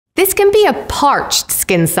This can be a parched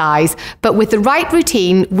skin size, but with the right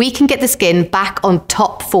routine, we can get the skin back on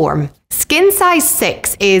top form. Skin size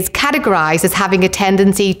 6 is categorized as having a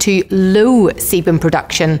tendency to low sebum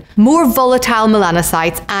production, more volatile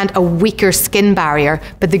melanocytes, and a weaker skin barrier.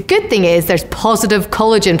 But the good thing is there's positive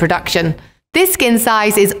collagen production. This skin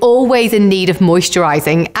size is always in need of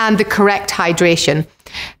moisturizing and the correct hydration.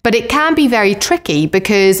 But it can be very tricky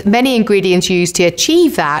because many ingredients used to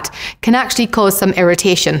achieve that can actually cause some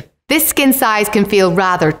irritation. This skin size can feel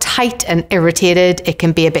rather tight and irritated. It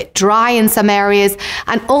can be a bit dry in some areas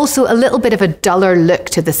and also a little bit of a duller look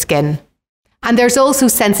to the skin. And there's also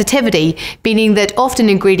sensitivity, meaning that often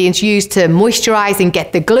ingredients used to moisturize and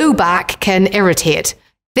get the glow back can irritate.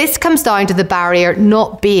 This comes down to the barrier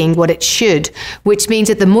not being what it should, which means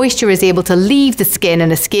that the moisture is able to leave the skin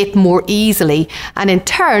and escape more easily, and in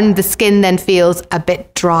turn the skin then feels a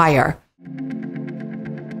bit drier.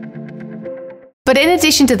 But in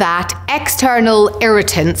addition to that, external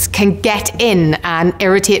irritants can get in and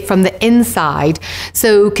irritate from the inside.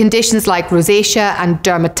 So conditions like rosacea and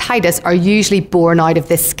dermatitis are usually born out of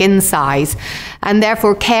this skin size. And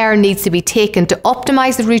therefore care needs to be taken to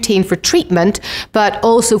optimize the routine for treatment, but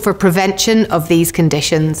also for prevention of these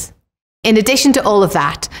conditions. In addition to all of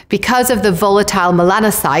that, because of the volatile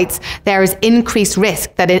melanocytes, there is increased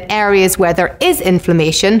risk that in areas where there is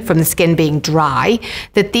inflammation from the skin being dry,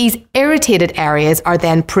 that these irritated areas are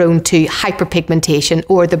then prone to hyperpigmentation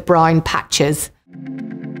or the brown patches.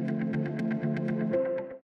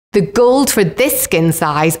 The goals for this skin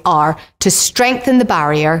size are to strengthen the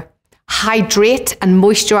barrier, hydrate and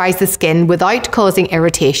moisturize the skin without causing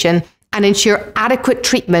irritation, and ensure adequate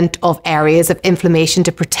treatment of areas of inflammation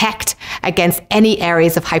to protect against any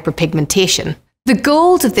areas of hyperpigmentation. The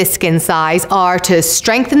goals of this skin size are to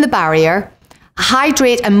strengthen the barrier,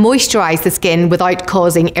 hydrate and moisturize the skin without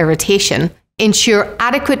causing irritation, ensure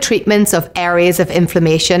adequate treatments of areas of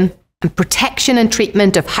inflammation, and protection and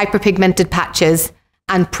treatment of hyperpigmented patches,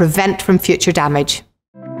 and prevent from future damage.